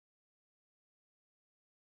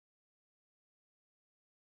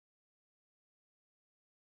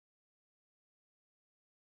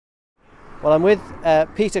Well, I'm with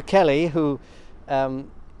Peter Kelly, who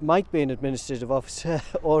might be an administrative officer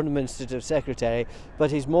or an administrative secretary, but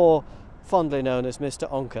he's more fondly known as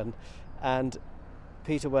Mr. Onchan. And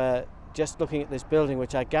Peter, we're just looking at this building,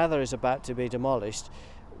 which I gather is about to be demolished.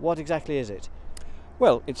 What exactly is it?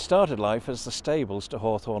 Well, it started life as the stables to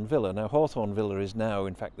Hawthorne Villa. Now, Hawthorne Villa is now,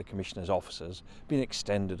 in fact, the Commissioners' offices, been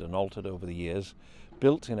extended and altered over the years.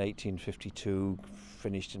 Built in 1852,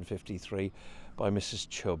 finished in 53 by Mrs.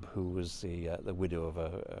 Chubb, who was the widow of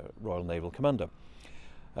a Royal Naval Commander.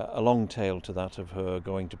 A long tale to that of her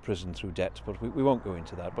going to prison through debt, but we won't go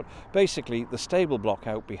into that. But basically, the stable block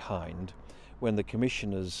out behind, when the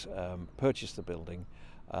Commissioners purchased the building,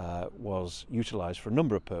 was utilised for a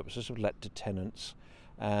number of purposes, was let to tenants,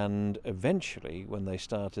 and eventually, when they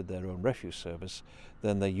started their own refuse service,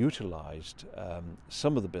 then they utilised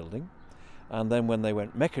some of the building, and then when they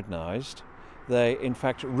went mechanised, they in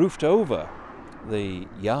fact roofed over the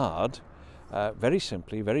yard very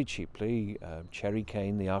simply, very cheaply. Cherry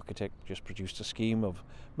Kane, the architect, just produced a scheme of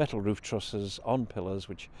metal roof trusses on pillars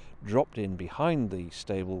which dropped in behind the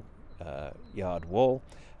stable yard wall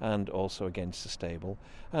and also against the stable,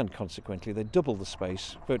 and consequently they doubled the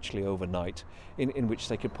space virtually overnight in which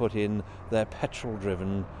they could put in their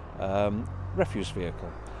petrol-driven refuse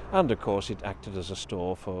vehicle. And of course it acted as a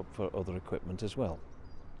store for other equipment as well.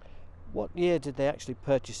 What year did they actually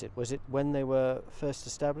purchase it? Was it when they were first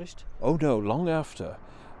established? Oh no, long after.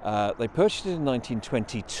 They purchased it in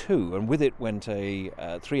 1922, and with it went a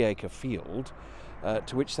 3-acre field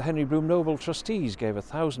to which the Henry Broome Noble trustees gave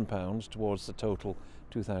 £1,000 towards the total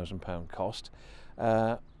 £2,000 cost,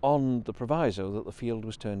 on the proviso that the field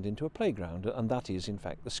was turned into a playground, and that is in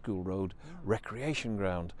fact the School Road recreation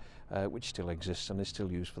ground, which still exists and is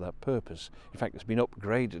still used for that purpose. In fact, it's been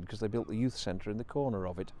upgraded because they built the youth centre in the corner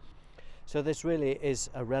of it. So this really is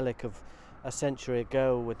a relic of a century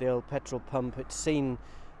ago with the old petrol pump. It's seen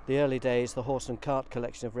the early days, the horse and cart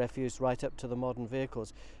collection of refuse, right up to the modern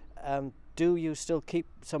vehicles. Do you still keep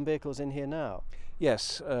some vehicles in here now?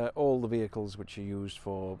 Yes, all the vehicles which are used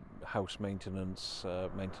for house maintenance,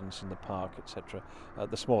 maintenance in the park, etc.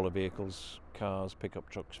 The smaller vehicles, cars, pickup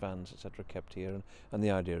trucks, vans, etc. kept here, and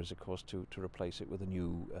the idea is of course to replace it with a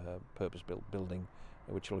new purpose-built building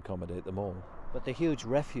which will accommodate them all. But the huge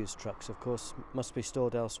refuse trucks, of course, must be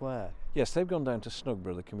stored elsewhere. Yes, they've gone down to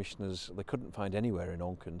Snugborough. The Commissioners, they couldn't find anywhere in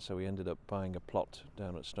Onchan, so we ended up buying a plot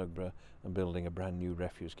down at Snugborough and building a brand new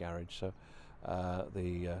refuse garage. So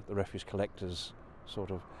the refuse collectors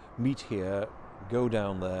sort of meet here, go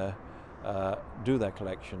down there, do their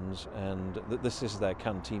collections, and this is their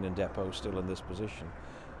canteen and depot still in this position.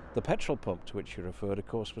 The petrol pump to which you referred, of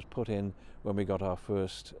course, was put in when we got our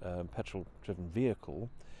first petrol-driven vehicle,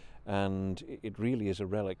 and it really is a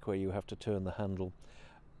relic where you have to turn the handle,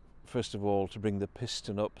 first of all, to bring the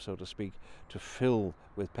piston up, so to speak, to fill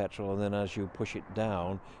with petrol, and then as you push it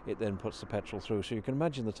down, it then puts the petrol through. So you can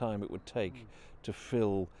imagine the time it would take to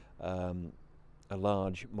fill a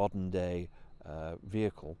large modern-day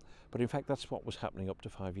vehicle. But in fact, that's what was happening up to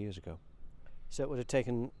 5 years ago. So it would have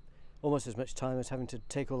taken almost as much time as having to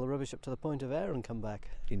take all the rubbish up to the point of air and come back.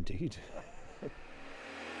 Indeed.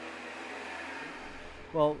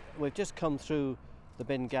 Well, we've just come through the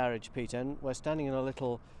bin garage, Peter, and we're standing in a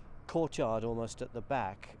little courtyard almost at the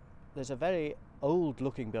back. There's a very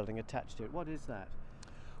old-looking building attached to it. What is that?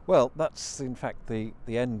 Well, that's in fact the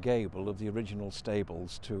end gable of the original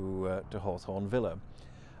stables to Hawthorne Villa.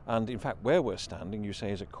 And in fact, where we're standing, you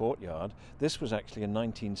say, is a courtyard. This was actually a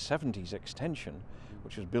 1970s extension,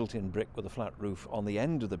 which was built in brick with a flat roof on the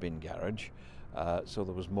end of the bin garage, so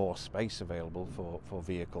there was more space available for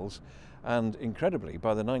vehicles. And incredibly,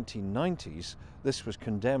 by the 1990s, this was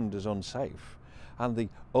condemned as unsafe, and the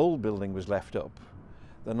old building was left up.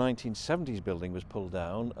 The 1970s building was pulled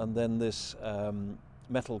down, and then this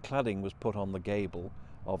metal cladding was put on the gable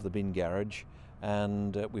of the bin garage,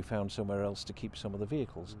 and we found somewhere else to keep some of the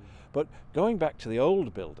vehicles. But going back to the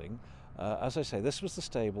old building, as I say, this was the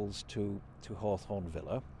stables to Hawthorne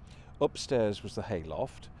Villa. Upstairs was the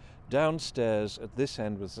hayloft. Downstairs at this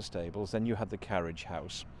end was the stables. Then you had the carriage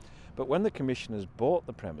house. But when the Commissioners bought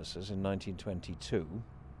the premises in 1922,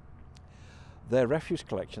 their refuse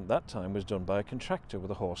collection at that time was done by a contractor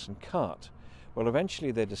with a horse and cart. Well,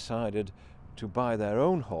 eventually they decided to buy their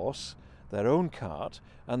own horse, their own cart,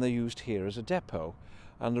 and they used here as a depot.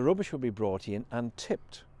 And the rubbish would be brought in and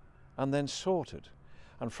tipped and then sorted.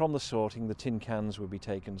 And from the sorting, the tin cans would be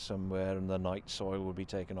taken somewhere and the night soil would be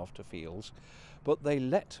taken off to fields. But they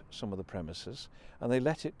let some of the premises, and they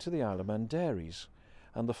let it to the Isle of Man dairies.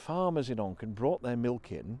 And the farmers in Onchan brought their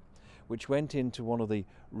milk in, which went into one of the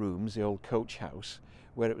rooms, the old coach house,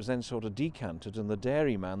 where it was then sort of decanted, and the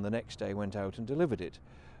dairyman the next day went out and delivered it.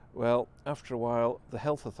 Well, after a while, the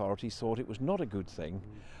health authorities thought it was not a good thing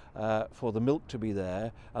for the milk to be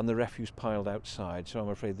there and the refuse piled outside, so I'm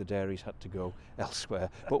afraid the dairies had to go elsewhere.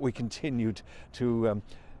 But we continued to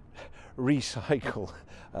recycle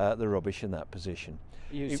the rubbish in that position.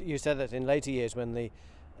 You said that in later years, when the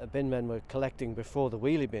bin men were collecting before the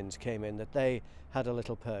wheelie bins came in, that they had a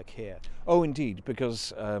little perk here. Oh, indeed, because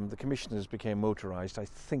the commissioners became motorised, I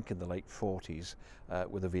think, in the late 40s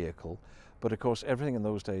with a vehicle. But of course, everything in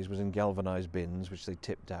those days was in galvanised bins, which they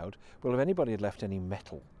tipped out. Well, if anybody had left any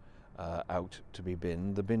metal out to be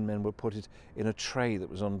binned, the bin men would put it in a tray that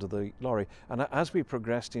was under the lorry. And as we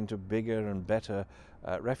progressed into bigger and better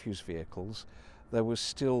refuse vehicles, there was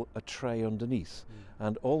still a tray underneath,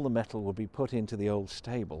 and all the metal would be put into the old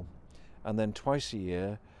stable, and then twice a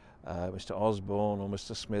year Mr. Osborne or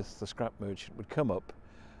Mr. Smith, the scrap merchant, would come up,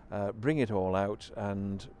 bring it all out,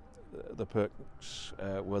 and the perks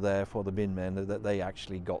were there for the bin men, that they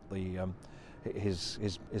actually got the his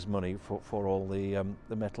money for all the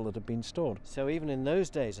metal that had been stored. So even in those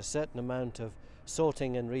days, a certain amount of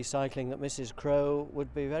sorting and recycling that Mrs. Crowe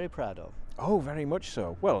would be very proud of. Oh, very much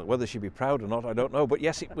so. Well, whether she'd be proud or not, I don't know, but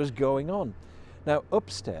yes, it was going on. Now,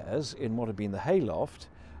 upstairs in what had been the hayloft,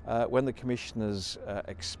 when the commissioners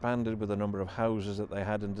expanded with the number of houses that they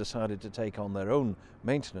had and decided to take on their own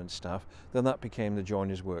maintenance staff, then that became the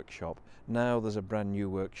joiner's workshop. Now there's a brand new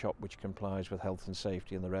workshop which complies with health and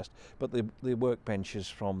safety and the rest, but the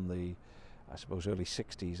workbenches from the, I suppose, early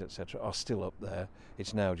 60s, etc., are still up there.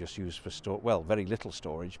 It's now just used for very little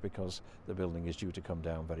storage, because the building is due to come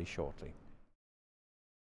down very shortly.